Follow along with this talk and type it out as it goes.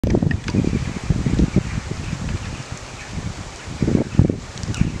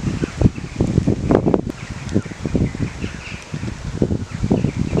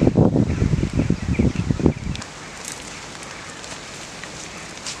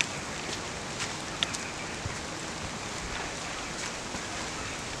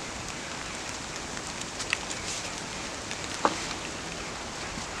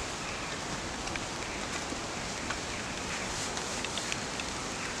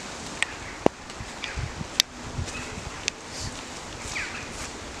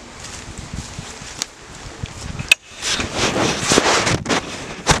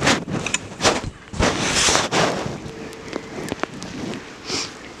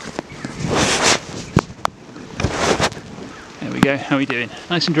Go. How are we doing?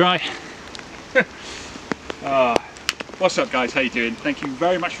 Nice and dry. What's up guys, how you doing? Thank you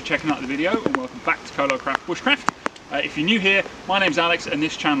very much for checking out the video and welcome back to KoloKraft Bushcraft. If you're new here, my name's Alex and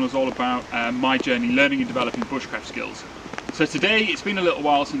this channel is all about my journey learning and developing bushcraft skills. So today, it's been a little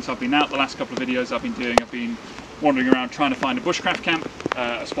while since I've been out. The last couple of videos I've been wandering around trying to find a bushcraft camp,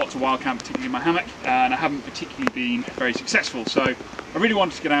 a spot to wild camp, particularly in my hammock, and I haven't particularly been very successful. So I really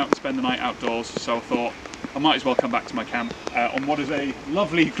wanted to get out and spend the night outdoors, so I thought I might as well come back to my camp on what is a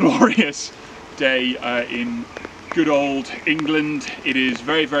lovely, glorious day in good old England. It is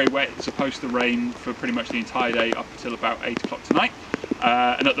very, very wet. It's supposed to rain for pretty much the entire day up until about 8 o'clock tonight.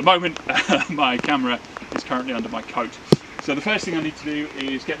 And at the moment, my camera is currently under my coat. So the first thing I need to do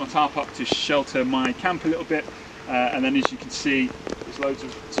is get my tarp up to shelter my camp a little bit. And then as you can see, there's loads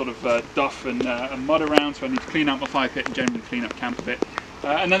of sort of duff and mud around, so I need to clean out my fire pit and generally clean up camp a bit.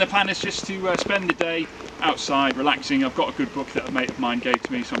 And then the plan is just to spend the day outside relaxing. I've got a good book that a mate of mine gave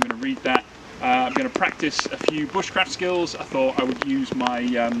to me, so I'm going to read that. I'm going to practice a few bushcraft skills. I thought I would use my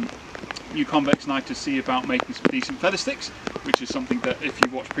new convex knife to see about making some decent feather sticks, which is something that if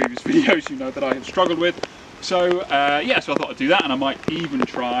you've watched previous videos you know that I have struggled with. So yeah, so I thought I'd do that, and I might even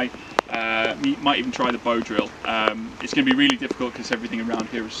try the bow drill. It's going to be really difficult because everything around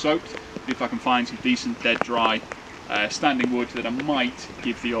here is soaked, but if I can find some decent dead dry standing wood, that I might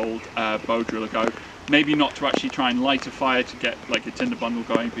give the old bow drill a go. Maybe not to actually try and light a fire to get like a tinder bundle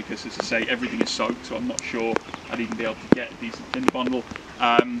going, because as I say, everything is soaked, so I'm not sure I'd even be able to get a decent tinder bundle.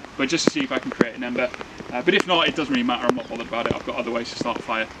 But just to see if I can create an ember. But if not, it doesn't really matter, I'm not bothered about it. I've got other ways to start a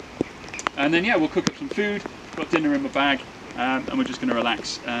fire. And then yeah, we'll cook up some food, got dinner in my bag, and we're just going to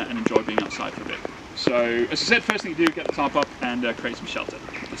relax and enjoy being outside for a bit. So as I said, first thing to do, get the tarp up and create some shelter.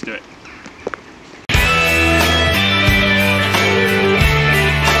 Let's do it.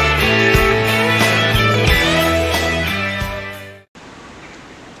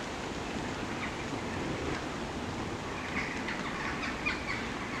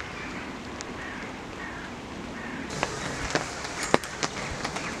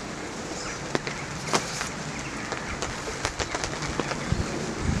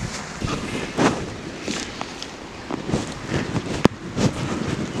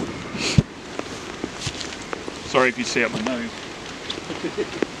 Sorry if you see up my nose.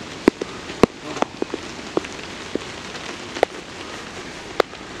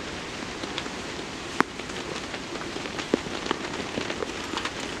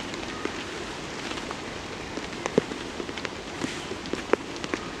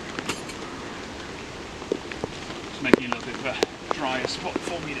 Just making a little bit of a drier spot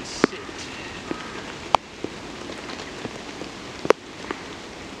for me to sit.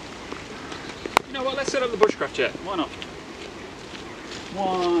 You know what, let's set up the bushcraft chair. Why not?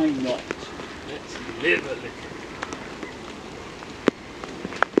 Why not? Let's live a little.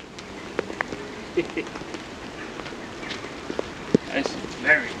 That's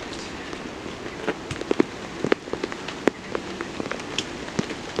very nice.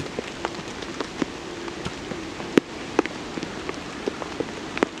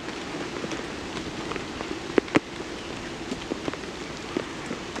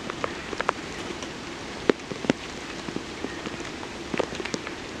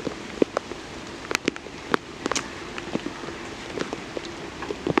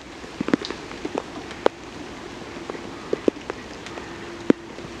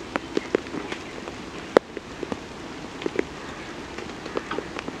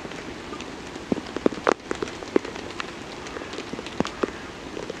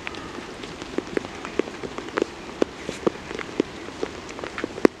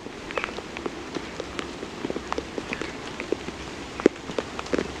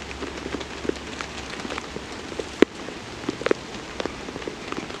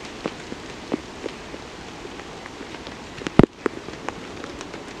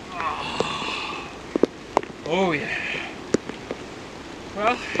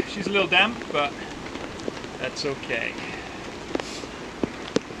 She's a little damp, but that's okay.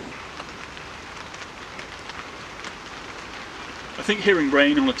 I think hearing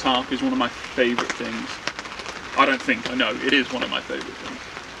rain on a tarp is one of my favourite things. I don't think, I know, it is one of my favourite things.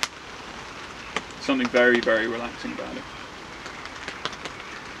 Something very, very relaxing about it.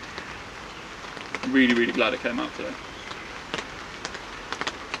 I'm really, really glad it came out today.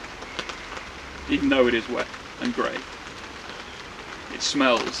 Even though it is wet and grey. It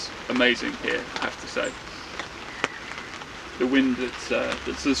smells amazing here, I have to say. The wind,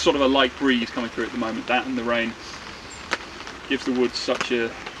 there's sort of a light breeze coming through at the moment, that and the rain gives the wood such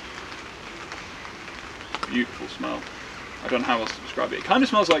a beautiful smell. I don't know how else to describe it. It kind of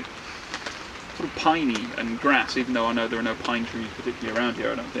smells like sort of piney and grass, even though I know there are no pine trees particularly around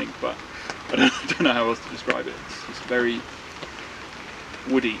here, I don't think, but I don't know how else to describe it. It's very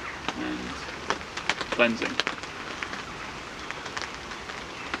woody and cleansing.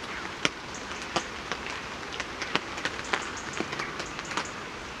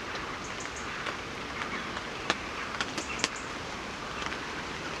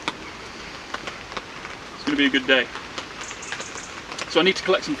 It's going to be a good day. So I need to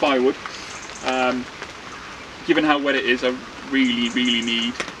collect some firewood. Given how wet it is, I really, really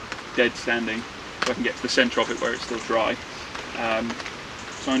need dead standing so I can get to the centre of it where it's still dry.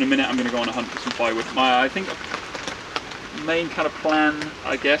 So in a minute I'm going to go on a hunt for some firewood. I think the main kind of plan,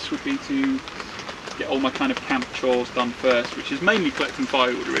 I guess, would be to get all my kind of camp chores done first, which is mainly collecting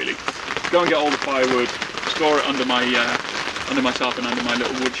firewood really. Go and get all the firewood, store it under my tarp and under my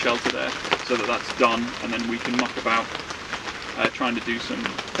little wood shelter there, so that that's done, and then we can muck about trying to do some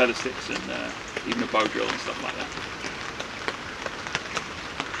feather sticks and even a bow drill and stuff like that.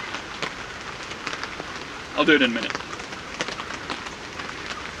 I'll do it in a minute.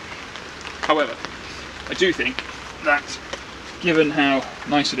 However, I do think that, given how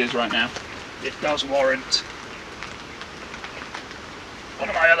nice it is right now, it does warrant one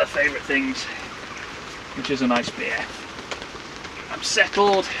of my other favourite things, which is a nice beer. I'm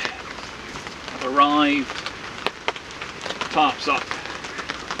settled, I've arrived, tarp's up,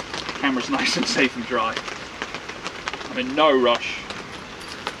 camera's nice and safe and dry. I'm in no rush,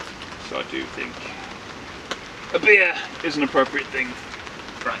 so I do think a beer is an appropriate thing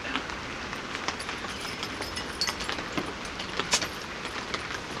right now.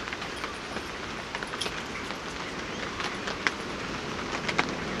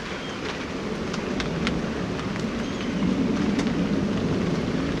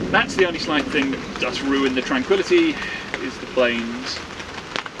 That's the only slight thing that does ruin the tranquility, is the planes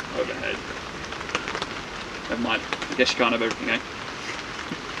overhead. Never mind, I guess you can't have everything, eh?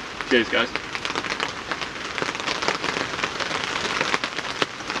 Cheers guys.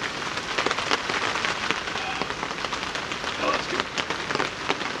 Oh, that's good.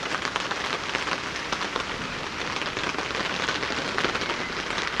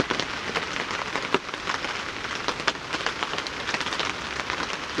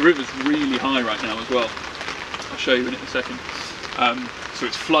 The river's really high right now as well. I'll show you in a second. So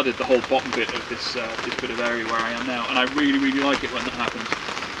it's flooded the whole bottom bit of this bit of area where I am now, and I really, really like it when that happens.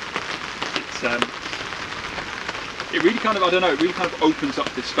 It really kind of, I don't know, it really kind of opens up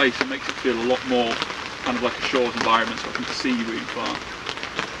this space and makes it feel a lot more kind of like a shores environment, so I can see really far.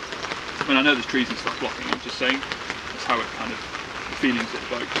 I mean, I know there's trees and stuff blocking, I'm just saying that's how it kind of, the feelings it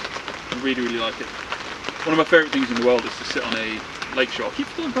evokes. I really, really like it. One of my favourite things in the world is to sit on a lakeshore. I keep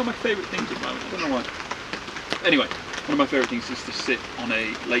talking about my favourite things at the moment, I don't know why. Anyway, one of my favourite things is to sit on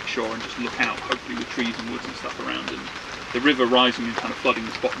a lakeshore and just look out, hopefully with trees and woods and stuff around, and the river rising and kind of flooding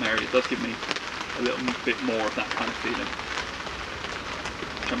this bottom area does give me a little bit more of that kind of feeling,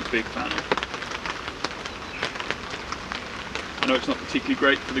 which I'm a big fan of. I know it's not particularly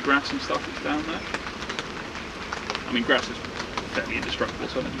great for the grass and stuff that's down there. I mean, grass is fairly indestructible,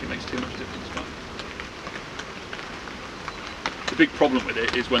 so I don't think it makes too much difference, but the big problem with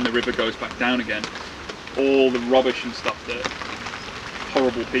it is when the river goes back down again, all the rubbish and stuff that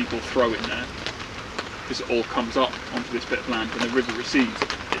horrible people throw in there, this all comes up onto this bit of land. When the river recedes,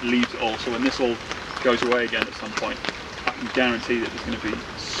 it leaves it all. So when this all goes away again at some point, I can guarantee that there's going to be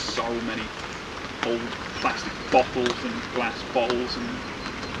so many old plastic bottles and glass bottles and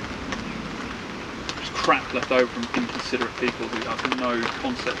just crap left over from inconsiderate people who have no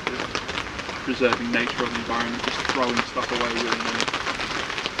concept of preserving nature or the environment, just throwing stuff away willy-nilly.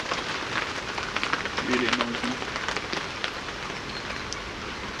 Really annoys me.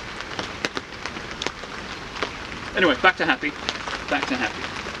 Anyway, back to happy. Back to happy.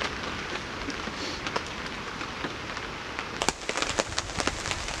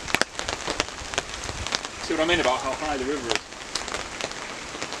 See what I mean about how high the river is?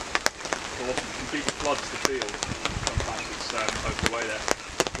 or completely floods the field. Sometimes it's over the way there.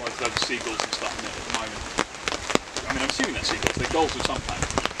 Like those seagulls and stuff in it at the moment. I mean, I'm assuming they're seagulls. They're gulls of some kind.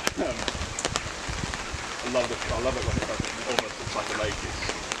 I love it when it does it. It almost looks like a lake. It's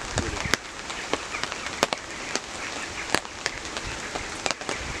brilliant.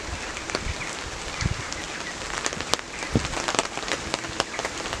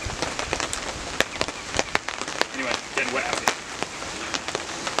 Anyway, getting wet out here.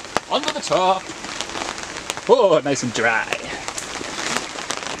 Under the tarp. Oh, nice and dry.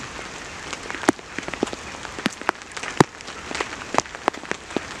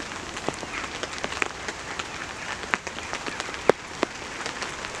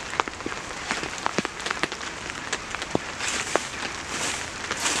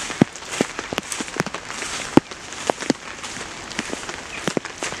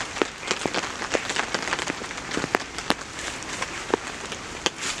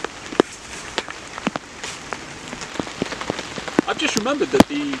 I've just remembered that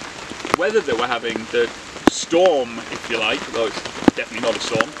the weather that we're having, the storm, if you like, although it's definitely not a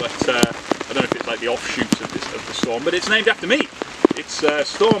storm, but I don't know if it's like the offshoots of the storm, but it's named after me. It's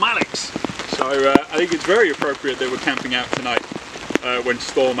Storm Alex. So I think it's very appropriate that we're camping out tonight when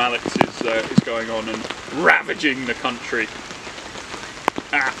Storm Alex is going on and ravaging the country.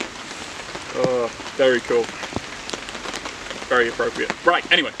 Ah, oh, very cool. Very appropriate. Right,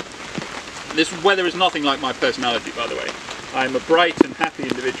 anyway, this weather is nothing like my personality, by the way. I'm a bright and happy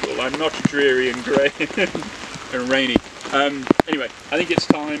individual. I'm not dreary and grey and rainy. Anyway, I think it's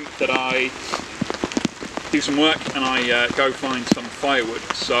time that I do some work and I go find some firewood.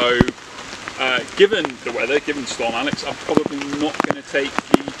 So, given the weather, given Storm Alex, I'm probably not going to take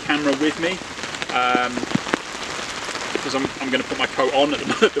the camera with me because I'm going to put my coat on.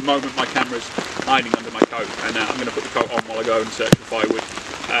 At the moment, my camera's hiding under my coat, and I'm going to put the coat on while I go and search for firewood.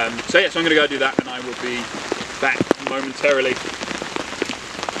 So yeah, so I'm going to go do that, and I will be back momentarily.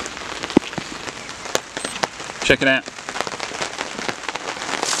 Check it out.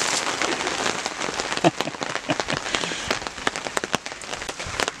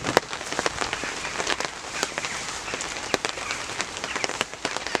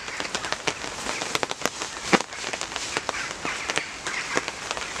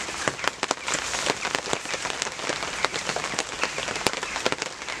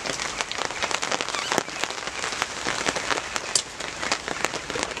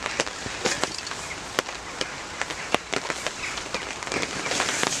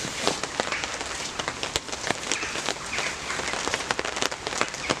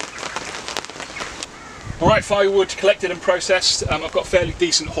 Alright, firewood collected and processed. I've got a fairly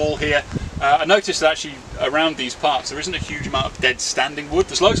decent haul here. I noticed that actually around these parts there isn't a huge amount of dead standing wood.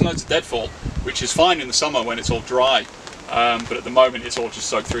 There's loads and loads of deadfall, which is fine in the summer when it's all dry, but at the moment it's all just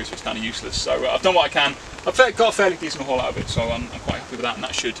soaked through, so it's kind of useless. So I've done what I can. I've got a fairly decent haul out of it, so I'm quite happy with that, and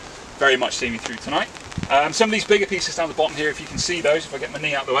that should very much see me through tonight. Some of these bigger pieces down the bottom here, if you can see those, if I get my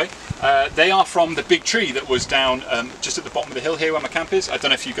knee out of the way, they are from the big tree that was down just at the bottom of the hill here where my camp is. I don't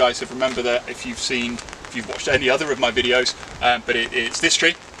know if you guys have remembered that, if you've watched any other of my videos, but it's this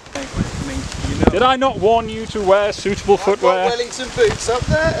tree. Did I not warn you to wear suitable footwear? I've got Wellington boots up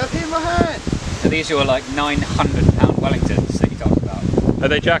there, up in my hand. So these are like £900 Wellingtons that you talked about. Are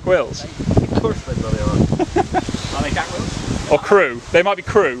they Jack Wills? Of course they bloody are. Are they Jack Wills? Or Crew? They might be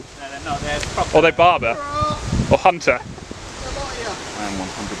Crew. No, they're not. They're proper. Or they're Barber. Or Hunter. I'm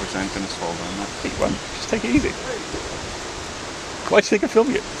 100% going to swallow down that. Eat one. Just take it easy. Why do you think I'm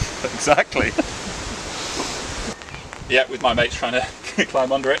filming it? Exactly. Yeah, with my mates trying to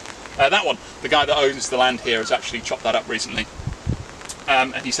climb under it. That one, the guy that owns the land here has actually chopped that up recently.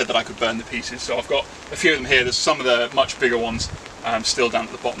 And he said that I could burn the pieces. So I've got a few of them here. There's some of the much bigger ones still down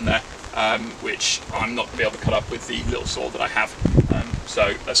at the bottom there, which I'm not going to be able to cut up with the little saw that I have.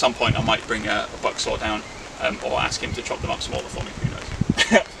 So at some point I might bring a buck saw down or ask him to chop them up smaller for me, who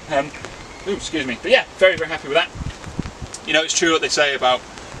knows. Ooh, excuse me. But yeah, very, very happy with that. You know, it's true what they say about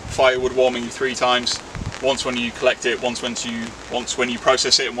firewood warming you 3 times. Once when you collect it, once when you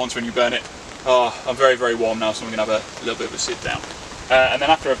process it, and once when you burn it. Oh, I'm very, very warm now, so I'm going to have a little bit of a sit down. And then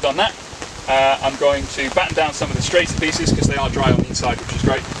after I've done that, I'm going to batten down some of the straighter pieces because they are dry on the inside, which is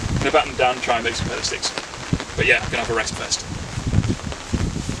great. I'm going to batten them down and try and make some feather sticks. But yeah, I'm going to have a rest first.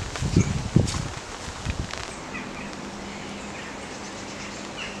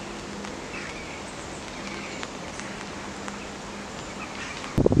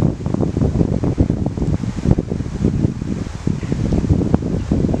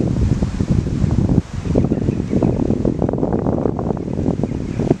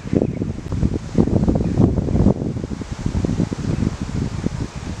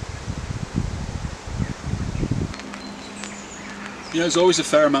 You know, there's always a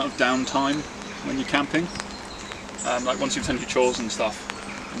fair amount of downtime when you're camping. Like once you've done your chores and stuff,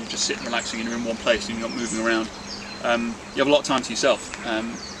 and you're just sitting relaxing and you're in one place and you're not moving around, you have a lot of time to yourself.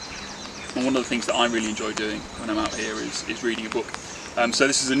 And one of the things that I really enjoy doing when I'm out here is reading a book. So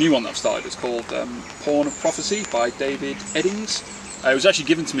this is a new one that I've started. It's called Pawn of Prophecy by David Eddings. It was actually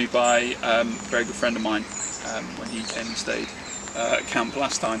given to me by a very good friend of mine when he came and stayed at camp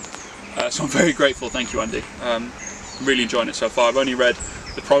last time. So I'm very grateful. Thank you, Andy. I'm really enjoying it so far. I've only read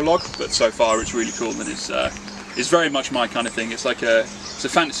the prologue, but so far it's really cool, and it's very much my kind of thing. It's like it's a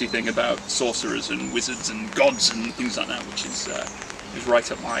fantasy thing about sorcerers and wizards and gods and things like that, which is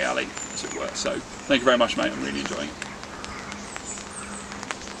right up my alley, as it were. So thank you very much, mate. I'm really enjoying it.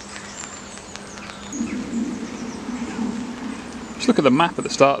 Just look at the map at the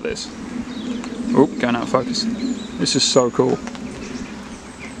start of this. Oh, going out of focus. This is so cool.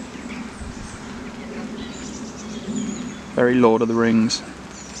 Very Lord of the Rings.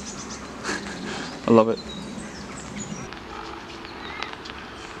 I love it.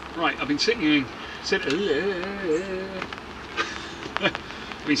 Right, I've been sitting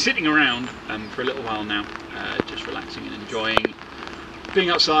around for a little while now, just relaxing and enjoying being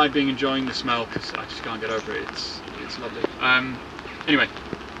outside, enjoying the smell, because I just can't get over it. It's lovely. Anyway,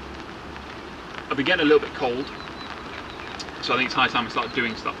 I've been getting a little bit cold, so I think it's high time I start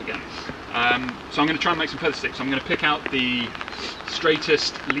doing stuff again. So I'm going to try and make some feather sticks. I'm going to pick out the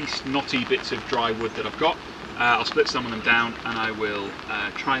straightest, least knotty bits of dry wood that I've got. I'll split some of them down and I will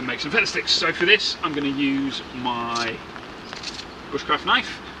try and make some feather sticks. So for this I'm going to use my Bushcraft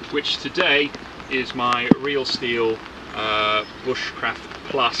knife, which today is my real steel Bushcraft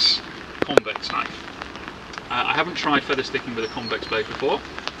Plus convex knife. I haven't tried feather sticking with a convex blade before,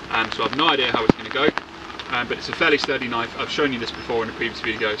 so I have no idea how it's going to go, but it's a fairly sturdy knife. I've shown you this before in a previous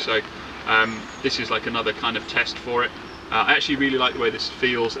video, so this is like another kind of test for it. I actually really like the way this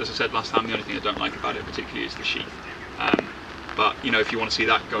feels. As I said last time, the only thing I don't like about it particularly is the sheath. But you know, if you want to see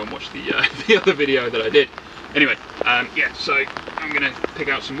that, go and watch the the other video that I did. Anyway, yeah, so I'm going to pick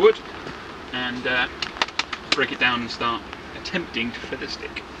out some wood and break it down and start attempting to feather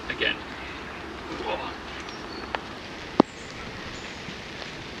stick again. Whoa.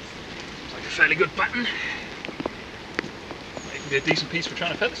 It's like a fairly good pattern. It can be a decent piece for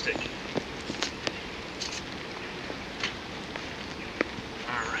trying to feather stick.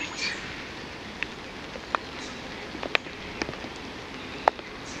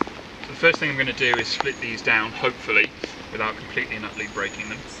 First thing I'm going to do is split these down, hopefully, without completely and utterly breaking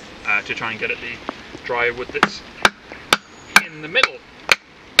them, to try and get at the drier wood that's in the middle.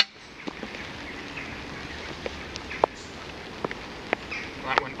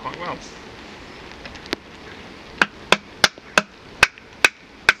 That went quite well.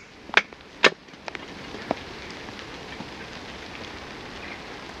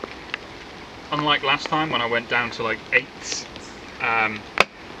 Unlike last time when I went down to like 8s,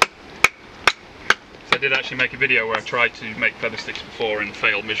 I did actually make a video where I tried to make feather sticks before and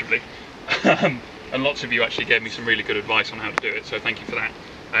failed miserably. And lots of you actually gave me some really good advice on how to do it, so thank you for that.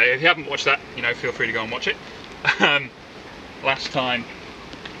 If you haven't watched that, you know, feel free to go and watch it. Last time,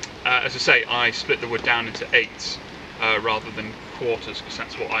 as I say, I split the wood down into 8s rather than quarters, because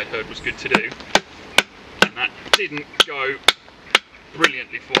that's what I'd heard was good to do. And that didn't go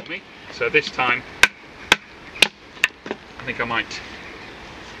brilliantly for me, so this time I think I might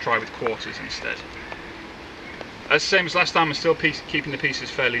try with quarters instead. As same as last time, I'm still keeping the pieces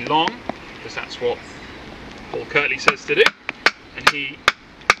fairly long, because that's what Paul Kirtley says to do, and he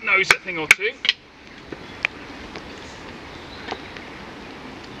knows a thing or two.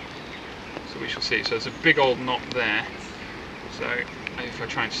 So we shall see. So there's a big old knot there, so if I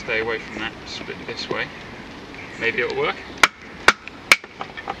try and stay away from that, split this way, maybe it'll work.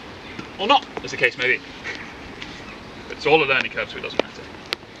 Or not, as the case may be. But it's all a learning curve, so it doesn't matter.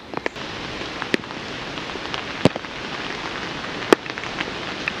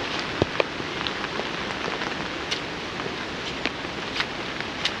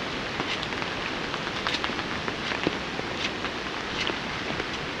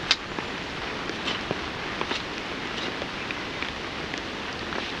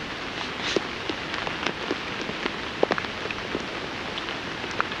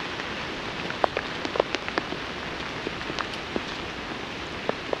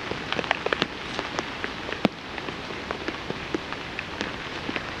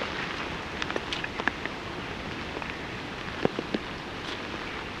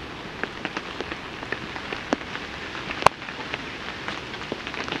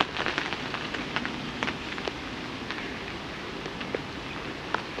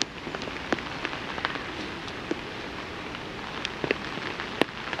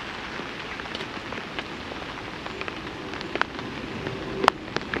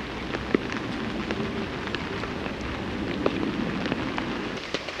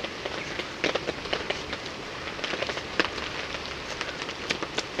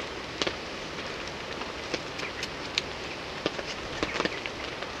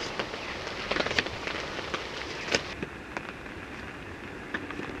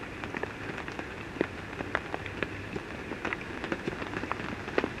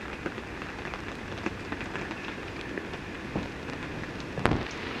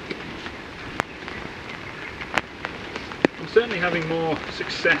 certainly having more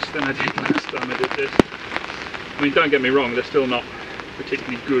success than I did last time I did this. I mean, don't get me wrong, they're still not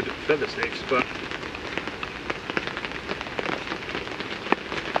particularly good feather sticks, but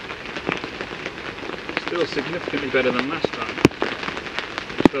still significantly better than last time.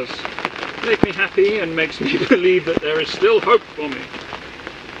 It does make me happy and makes me believe that there is still hope for me.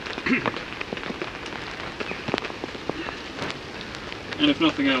 And if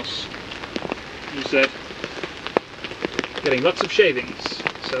nothing else, as you said, getting lots of shavings,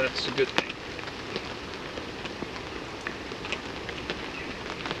 so that's a good thing.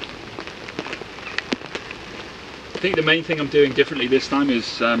 I think the main thing I'm doing differently this time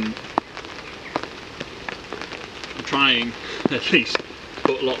is I'm trying at least to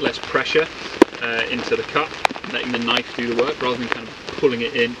put a lot less pressure into the cut, letting the knife do the work rather than kind of pulling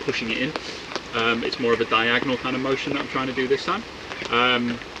it in, pushing it in. It's more of a diagonal kind of motion that I'm trying to do this time.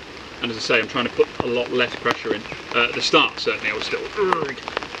 And as I say, I'm trying to put a lot less pressure in. At the start, certainly, I was still,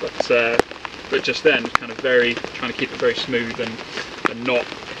 but just then, kind of trying to keep it very smooth and not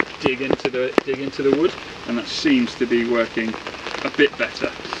dig into the wood, and that seems to be working a bit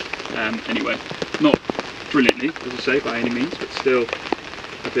better. Anyway, not brilliantly, as I say, by any means, but still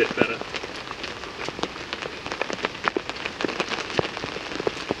a bit better.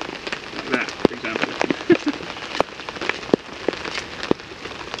 Like that, for example.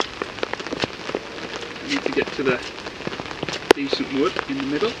 Need to get to the decent wood in the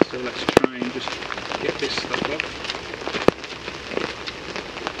middle, so let's try and just get this stuff off.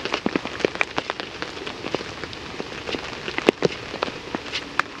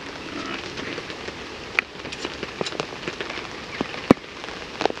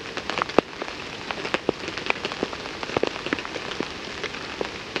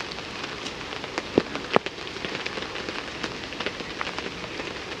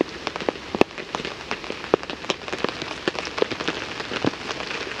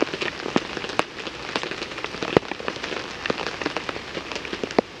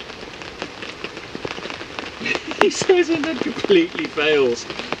 He says and then completely fails.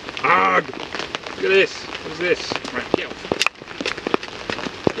 Arg! Look at this. What is this? Right, get off.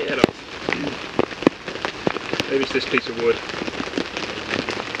 Get off. Maybe it's this piece of wood.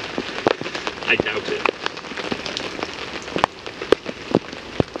 I doubt it.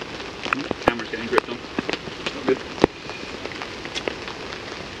 The camera's getting gripped on. It's not good.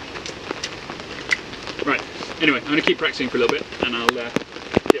 Right. Anyway, I'm going to keep practicing for a little bit, and I'll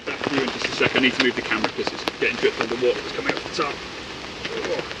get back to you in just a sec. I need to move the camera because it's getting dripped on the water that's coming off the top.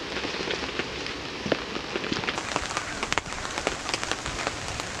 Oh.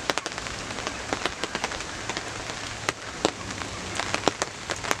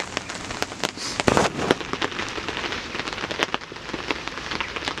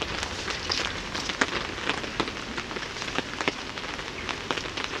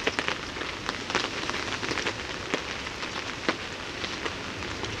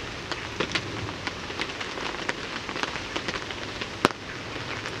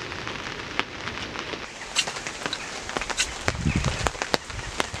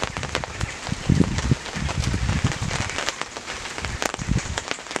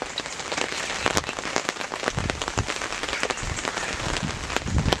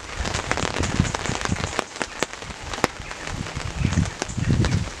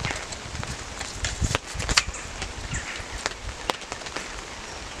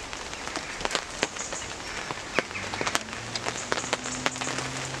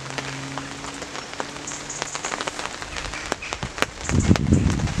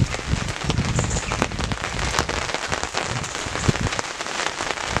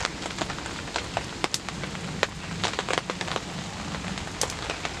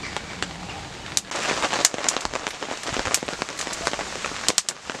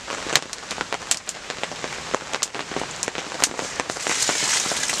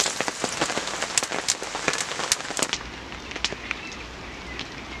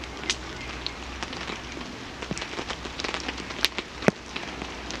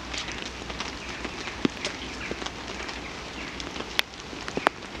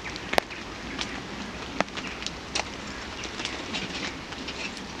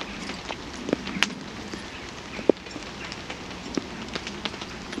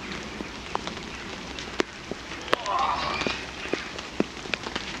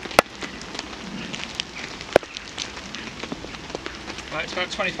 Right, it's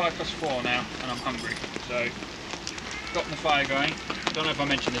about 25 past 4 now, and I'm hungry. So, got the fire going. I don't know if I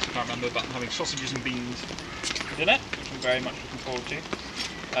mentioned this, I can't remember, but I'm having sausages and beans for dinner, which I'm very much looking forward to.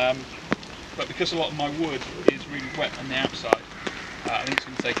 But because a lot of my wood is really wet on the outside, I think it's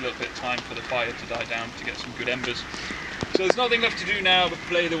going to take a little bit of time for the fire to die down to get some good embers. So there's nothing left to do now but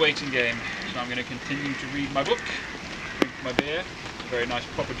play the waiting game. So I'm going to continue to read my book, drink my beer. It's a very nice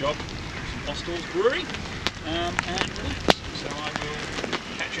proper job. Some Hostel's Brewery. And relax. So I will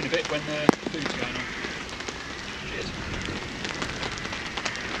catch you in a bit when the food's going on. Cheers.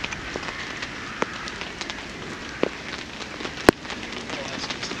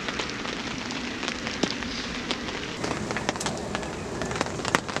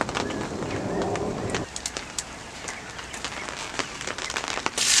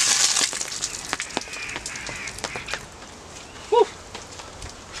 Woo.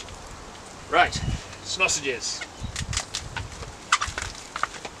 Right, sausages.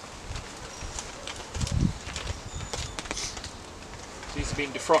 These have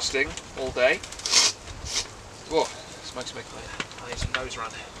been defrosting all day. Whoa, smoke's making my eyes and nose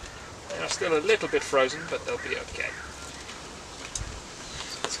run. They are still a little bit frozen, but they'll be okay.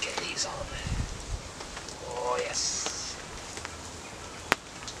 So let's get these on. Oh yes.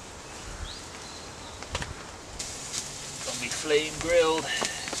 On me flame grilled.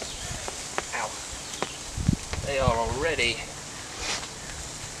 Ow. They are already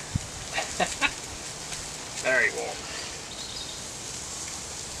very warm.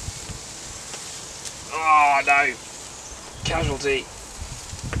 Oh no! Casualty!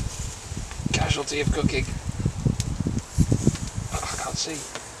 Casualty of cooking. Oh, I can't see.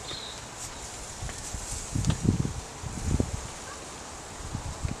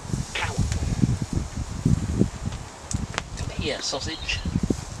 Ow! Come here, sausage.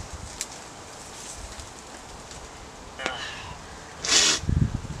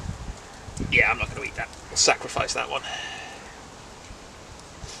 Yeah, I'm not going to eat that. I'll sacrifice that one.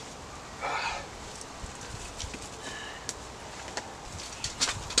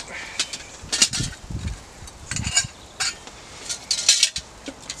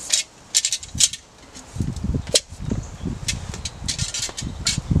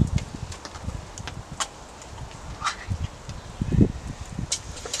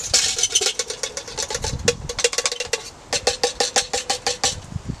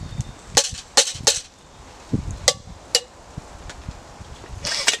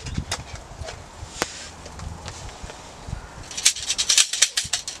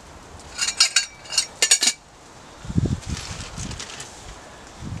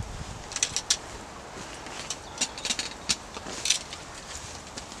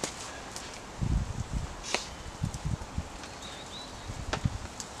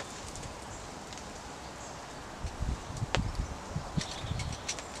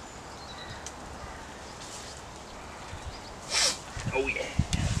 Oh yeah.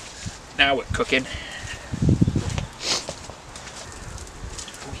 Now we're cooking.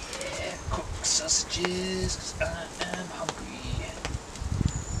 Oh yeah, cooked sausages, 'cause I am hungry.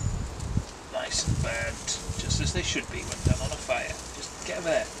 Nice and burnt, just as they should be when done on a fire. Just get over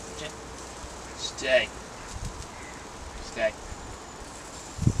there, would you? Stay. Stay.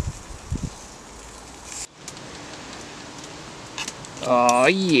 Oh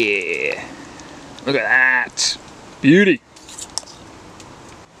yeah. Look at that. Beauty.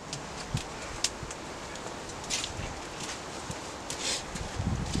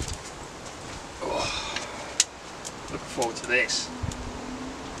 Looking forward to this.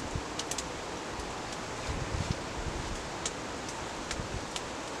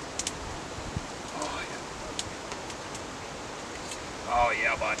 Oh yeah. Oh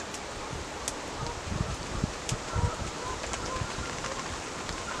yeah, bud.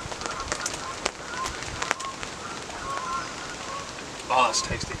 Oh, that's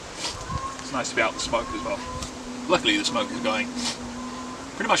tasty. It's nice to be out in the smoke as well. Luckily the smoke is going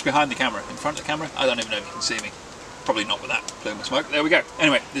pretty much behind the camera. In front of the camera, I don't even know if you can see me. Probably not with that plume of smoke. There we go.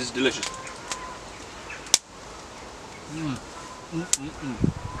 Anyway, this is delicious.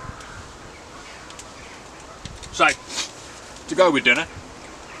 So, to go with dinner,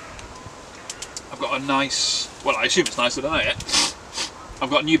 I've got a nice, well I assume it's nice, I don't know yet. I've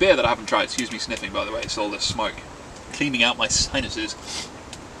got a new beer that I haven't tried. Excuse me sniffing, by the way, it's all this smoke cleaning out my sinuses.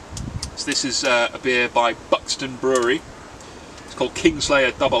 So this is a beer by Buxton Brewery. It's called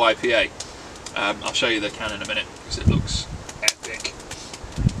Kingslayer Double IPA. I'll show you the can in a minute because it looks epic.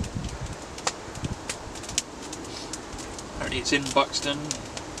 Apparently it's in Buxton.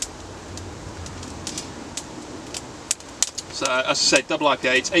 So as I said, double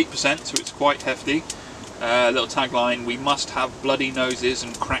IPA, it's 8%, so it's quite hefty. Little tagline, we must have bloody noses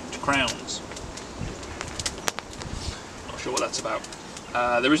and cracked crowns. Not sure what that's about.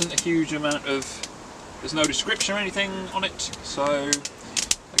 There isn't a huge amount of, there's no description or anything on it, so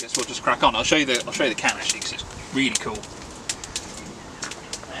I guess we'll just crack on. I'll show you the can actually because it's really cool.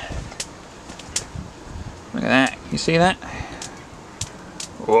 Look at that. You see that?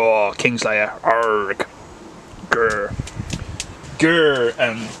 Oh, Kingslayer. Arrgh. Grr. Grr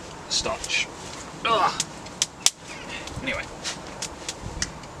and starch. Ugh. Anyway.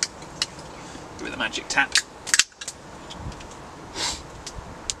 Give it the magic tap.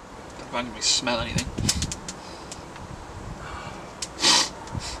 Don't mind me smell anything.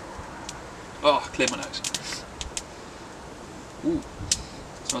 Oh, clear my nose. Ooh.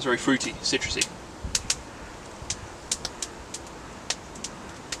 Smells very fruity, citrusy.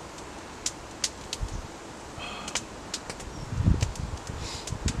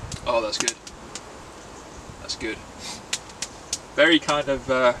 Oh, that's good. That's good. Very kind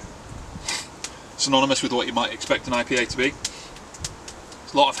of synonymous with what you might expect an IPA to be.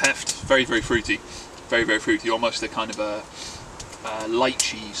 It's a lot of heft, very, very fruity. Very, very fruity, almost a kind of a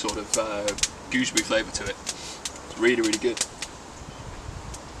lychee sort of gooseberry flavour to it. It's really, really good.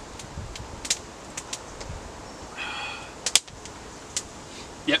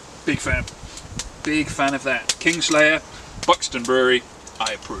 Yep, big fan. Big fan of that. Kingslayer, Buxton Brewery,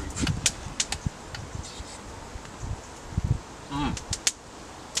 I approve.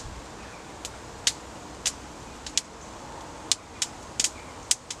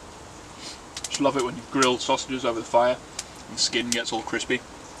 Just love it when you grill sausages over the fire and the skin gets all crispy.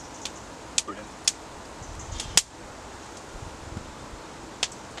 Brilliant.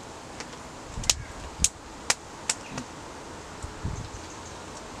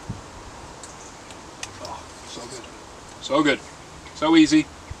 Oh, so good. So good. So easy.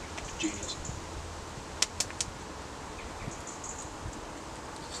 Genius.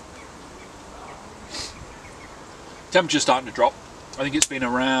 Temperature's starting to drop. I think it's been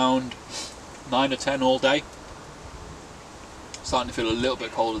around 9 or 10 all day. Starting to feel a little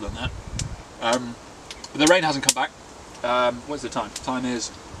bit colder than that. But the rain hasn't come back. What's the time? The time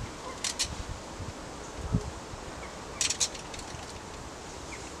is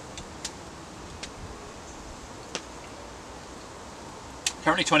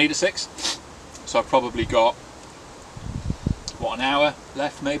currently 20 to 6. So I've probably got what, an hour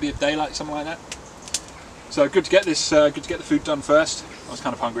left maybe of daylight, something like that. So good to get this, good to get the food done first. I was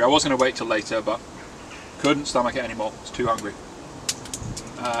kind of hungry. I was going to wait till later, but couldn't stomach it anymore. I was too hungry.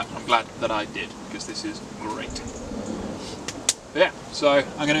 I'm glad that I did, because this is great. But yeah, so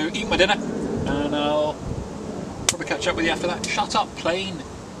I'm going to eat my dinner, and I'll probably catch up with you after that. Shut up, plane!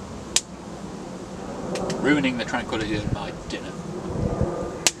 Ruining the tranquility of my dinner.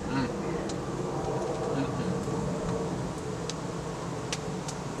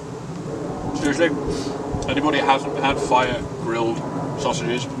 Seriously, anybody who hasn't had fire grilled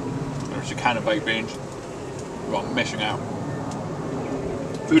sausages, or it's a can of baked beans, you are missing out.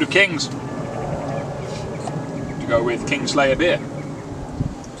 Food of kings. To go with Kingslayer beer.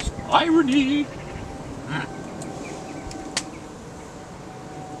 Irony!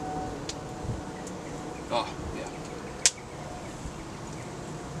 Oh, yeah.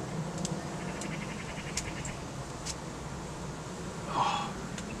 Oh,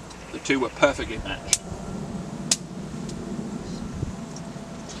 the two were perfectly matched.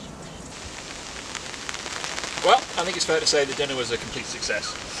 Well, I think it's fair to say the dinner was a complete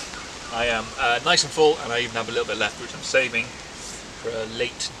success. I am nice and full, and I even have a little bit left, which I'm saving for a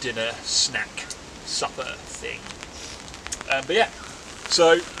late dinner snack supper thing. But yeah,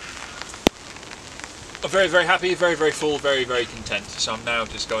 so I'm very, very happy, very, very full, very, very content. So I'm now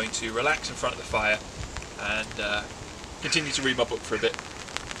just going to relax in front of the fire and continue to read my book for a bit.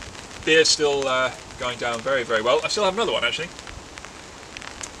 Beer's still going down very, very well. I still have another one, actually.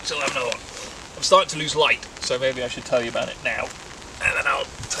 Still have another one. I'm starting to lose light, so maybe I should tell you about it now, and then I'll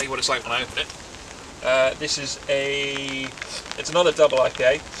tell you what it's like when I open it. This is it's another double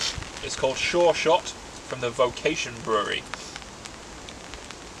IPA. It's called Sure Shot from the Vocation Brewery.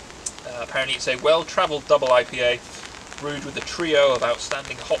 Apparently it's a well-travelled double IPA brewed with a trio of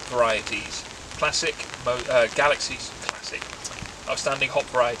outstanding hop varieties. Outstanding hop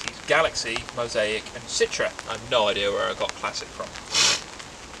varieties, Galaxy, Mosaic and Citra. I have no idea where I got Classic from.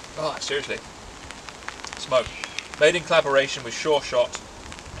 Oh, seriously. Smoke. Made in collaboration with Sure Shot,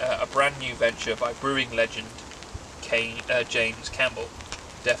 a brand new venture by brewing legend James Campbell.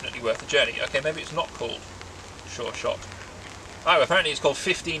 Definitely worth the journey. Okay, maybe it's not called Sure Shot. Oh, apparently it's called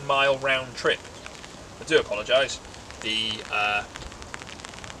 15 Mile Round Trip. I do apologise. The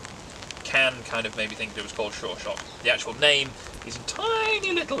can kind of made me think it was called Sure Shot. The actual name is in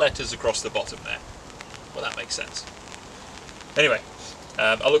tiny little letters across the bottom there. Well, that makes sense. Anyway,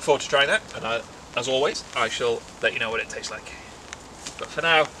 I look forward to trying that, and as always, I shall let you know what it tastes like. But for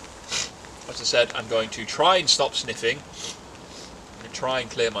now, as I said, I'm going to try and stop sniffing, and try and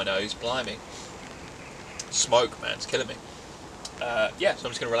clear my nose, blimey. smoke, man, it's killing me. Yeah, so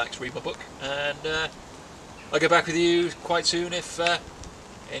I'm just going to relax, read my book, and I'll get back with you quite soon if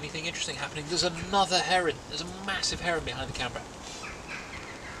anything interesting happening. There's another heron. There's a massive heron behind the camera.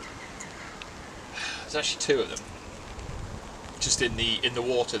 There's actually two of them. Just in the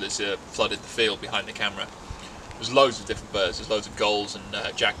water that's flooded the field behind the camera. There's loads of different birds. There's loads of gulls and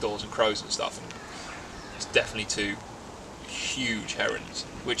jackdaws and crows and stuff. And it's definitely two huge herons,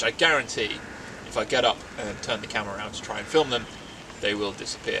 which I guarantee, if I get up and turn the camera around to try and film them, they will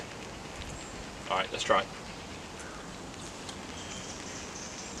disappear. Alright, let's try.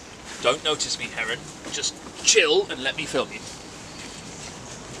 Don't notice me, heron. Just chill and let me film you.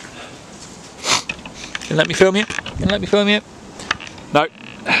 Can you let me film you? Can you let me film you? No.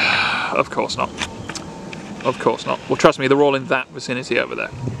 Of course not. Of course not. Well, trust me, they're all in that vicinity over there.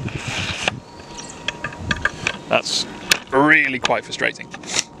 That's really quite frustrating.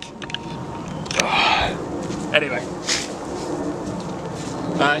 Anyway.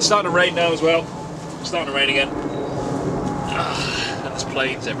 It's starting to rain now as well. It's starting to rain again. And there's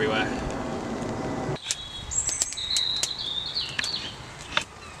planes everywhere.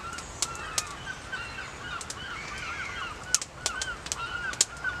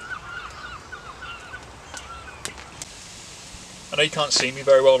 I know you can't see me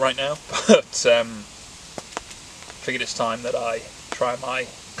very well right now, but figured it's time that I try my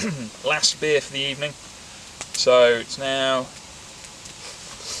last beer for the evening. So it's now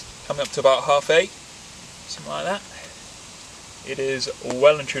coming up to about 8:30, something like that. It is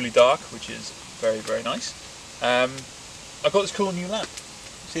well and truly dark, which is very, very nice. I've got this cool new lamp.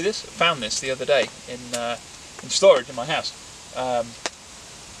 See this? I found this the other day in storage in my house.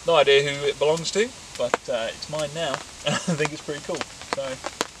 No idea who it belongs to, but it's mine now, and I think it's pretty cool. So,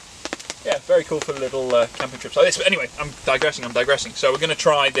 yeah, very cool for little camping trips like this. But anyway, I'm digressing. So we're going to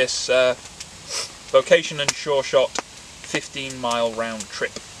try this Vocation and Sure Shot 15-mile round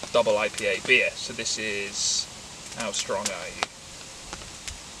trip double IPA beer. So this is, how strong are you?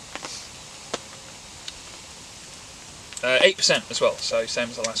 8% as well, so same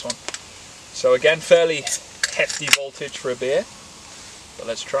as the last one. So again, fairly hefty voltage for a beer, but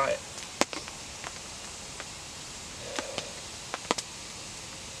let's try it.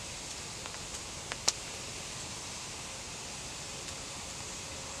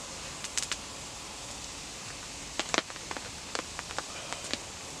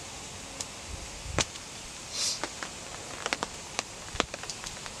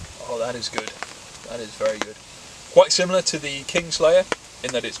 Oh, that is good. That is very good. Quite similar to the Kingslayer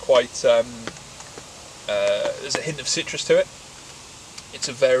in that it's quite, there's a hint of citrus to it. It's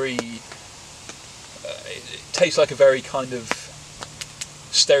a very, it tastes like a very kind of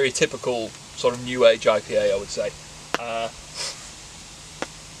stereotypical sort of new age IPA, I would say.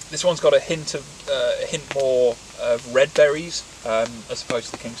 This one's got a hint more of red berries as opposed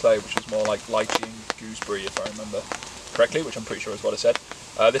to the Kingslayer, which was more like lychee and gooseberry, if I remember correctly, which I'm pretty sure is what I said.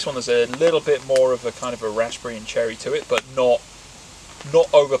 This one, there's a little bit more of a kind of a raspberry and cherry to it, but not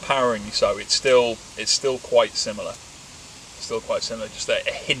overpoweringly so. It's still quite similar. Still quite similar. Just a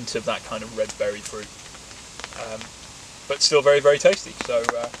hint of that kind of red berry fruit, but still very, very tasty. So,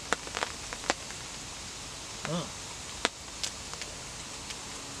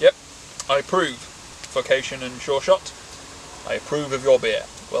 yep, I approve. Vocation and Sure Shot. I approve of your beer.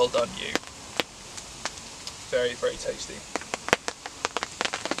 Well done, you. Very, very tasty.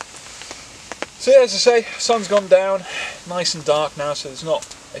 So yeah, as I say, sun's gone down, nice and dark now, so there's not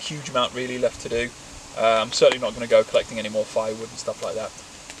a huge amount really left to do. I'm certainly not going to go collecting any more firewood and stuff like that.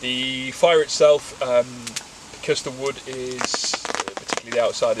 The fire itself, because the wood is, particularly the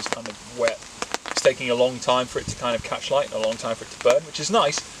outside, is kind of wet, it's taking a long time for it to kind of catch light and a long time for it to burn, which is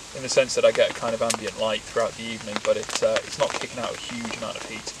nice in the sense that I get a kind of ambient light throughout the evening, but it's not kicking out a huge amount of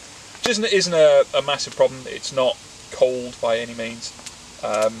heat. Which isn't a massive problem. It's not cold by any means.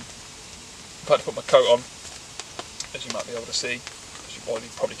 I've had to put my coat on, as you might be able to see, or you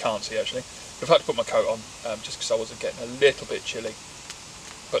probably can't see actually. I've had to put my coat on just because I was getting a little bit chilly,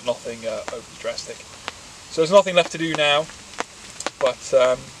 but nothing overly drastic. So there's nothing left to do now, but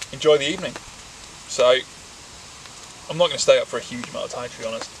enjoy the evening. So I'm not going to stay up for a huge amount of time, to be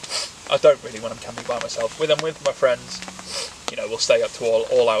honest. I don't really when I'm camping by myself. When I'm with my friends, you know, we'll stay up to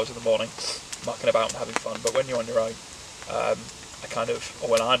all hours of the morning, mucking about and having fun. But when you're on your own, I kind of,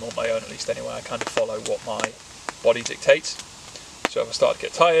 or when I'm on my own at least anyway, I kind of follow what my body dictates. So if I start to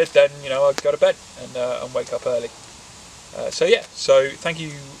get tired, then, you know, I go to bed and wake up early. So yeah, so thank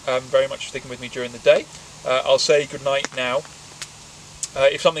you very much for sticking with me during the day. I'll say good night now.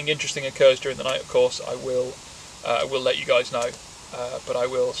 If something interesting occurs during the night, of course, I will let you guys know. but I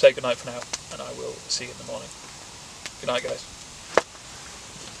will say goodnight for now, and I will see you in the morning. Good night, guys.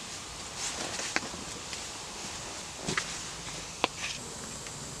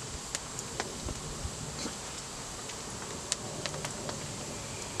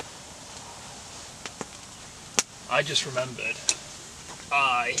 I just remembered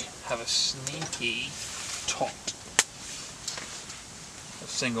I have a sneaky tot of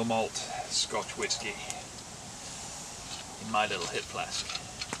single malt Scotch whisky in my little hip flask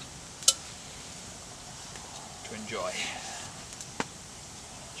to enjoy.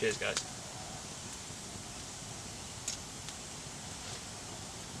 Cheers, guys.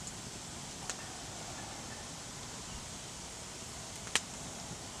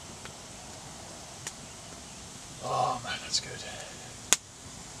 Oh man, that's good.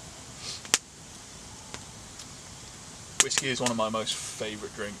 Whiskey is one of my most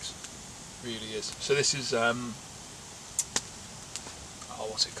favourite drinks. Really is. So this is oh,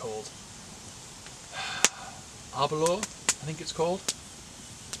 what's it called? Arbor, I think it's called.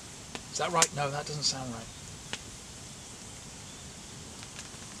 Is that right? No, that doesn't sound right.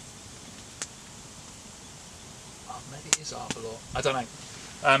 Oh, maybe it is Arbor. I don't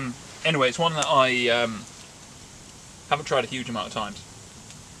know. Anyway, it's one that I haven't tried a huge amount of times.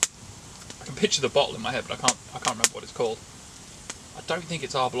 I can picture the bottle in my head, but I can't remember what it's called. I don't think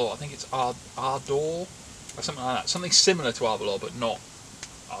it's Arbor. I think it's Ardor or something like that. Something similar to Arbor, but not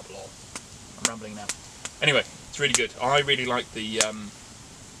Arbor. I'm rambling now. Anyway, it's really good. I really like the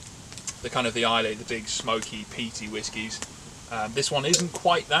kind of the Islay, the big smoky, peaty whiskies. This one isn't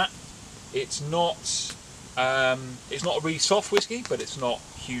quite that. It's not a really soft whiskey, but it's not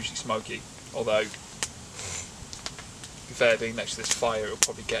hugely smoky. Although, to be fair, being next to this fire, it'll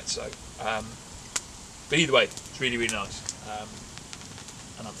probably get so. But either way, it's really, really nice.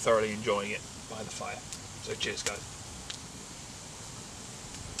 And I'm thoroughly enjoying it by the fire. So cheers, guys.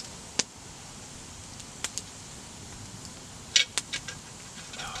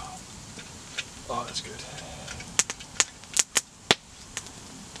 Oh, that's good.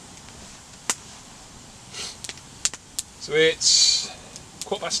 So it's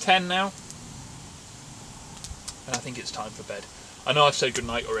 10:15 now, and I think it's time for bed. I know I've said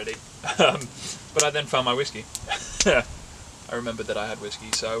goodnight already, but I then found my whiskey. I remembered that I had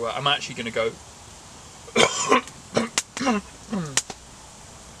whiskey, so I'm actually going to go...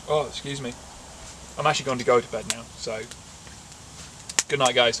 Oh, excuse me. I'm actually going to go to bed now, so... Good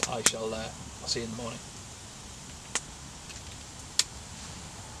night, guys. I'll see you in the morning.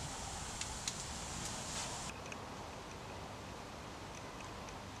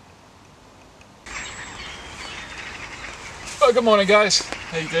 Oh, good morning, guys.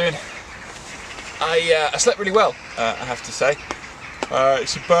 How you doing? I slept really well, I have to say.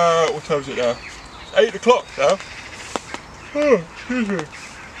 It's about, what time is it now? It's 8 o'clock now. Oh, excuse me.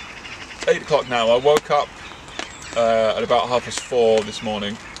 8 o'clock now. I woke up at about 4:30 this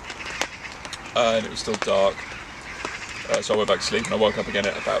morning, and it was still dark. So I went back to sleep, and I woke up again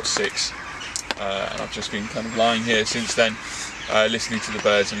at about 6. And I've just been kind of lying here since then, listening to the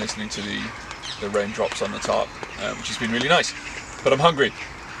birds and listening to the raindrops on the tarp, which has been really nice. But I'm hungry.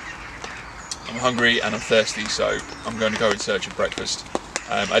 I'm hungry and I'm thirsty, so I'm going to go in search of breakfast.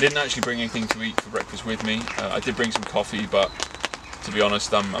 I didn't actually bring anything to eat for breakfast with me. I did bring some coffee, but to be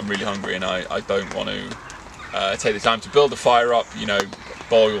honest, I'm really hungry, and I don't want to take the time to build the fire up, you know,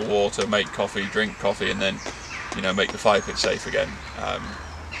 boil water, make coffee, drink coffee, and then, you know, make the fire pit safe again.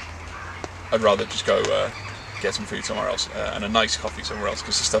 I'd rather just go get some food somewhere else, and a nice coffee somewhere else,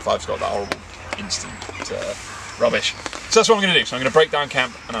 because the stuff I've's got, that horrible instant rubbish. So that's what I'm going to do. So I'm going to break down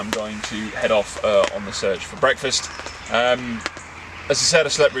camp, and I'm going to head off on the search for breakfast. As I said, I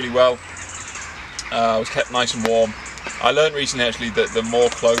slept really well. I was kept nice and warm. I learned recently actually that the more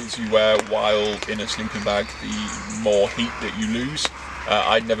clothes you wear while in a sleeping bag, the more heat that you lose.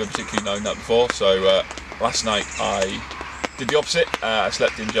 I'd never particularly known that before, so last night I did the opposite. I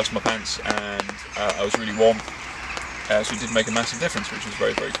slept in just my pants, and I was really warm, so it did make a massive difference, which was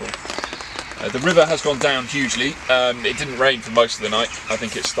very, very cool. The river has gone down hugely. It didn't rain for most of the night. I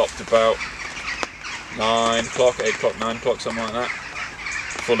think it stopped about 9 o'clock, 8 o'clock, 9 o'clock, something like that,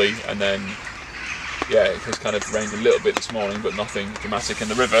 fully, and then yeah, it has kind of rained a little bit this morning, but nothing dramatic in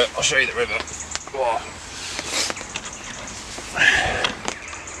the river. I'll show you the river. Whoa.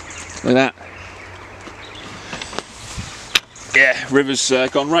 Look at that. Yeah, river's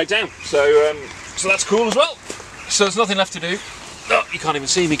gone right down, so that's cool as well. So there's nothing left to do. Oh, you can't even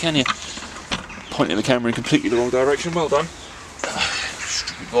see me, can you? Pointing the camera in completely the wrong direction. Well done.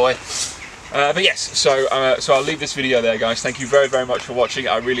 Stupid boy. But yes, so I'll leave this video there, guys. Thank you very, very much for watching.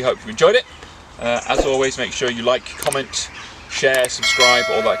 I really hope you enjoyed it. As always, make sure you like, comment, share, subscribe,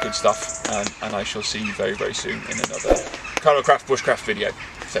 all that good stuff, and I shall see you very, very soon in another KoloKraft Bushcraft video.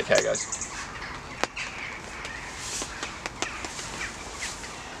 Take care, guys.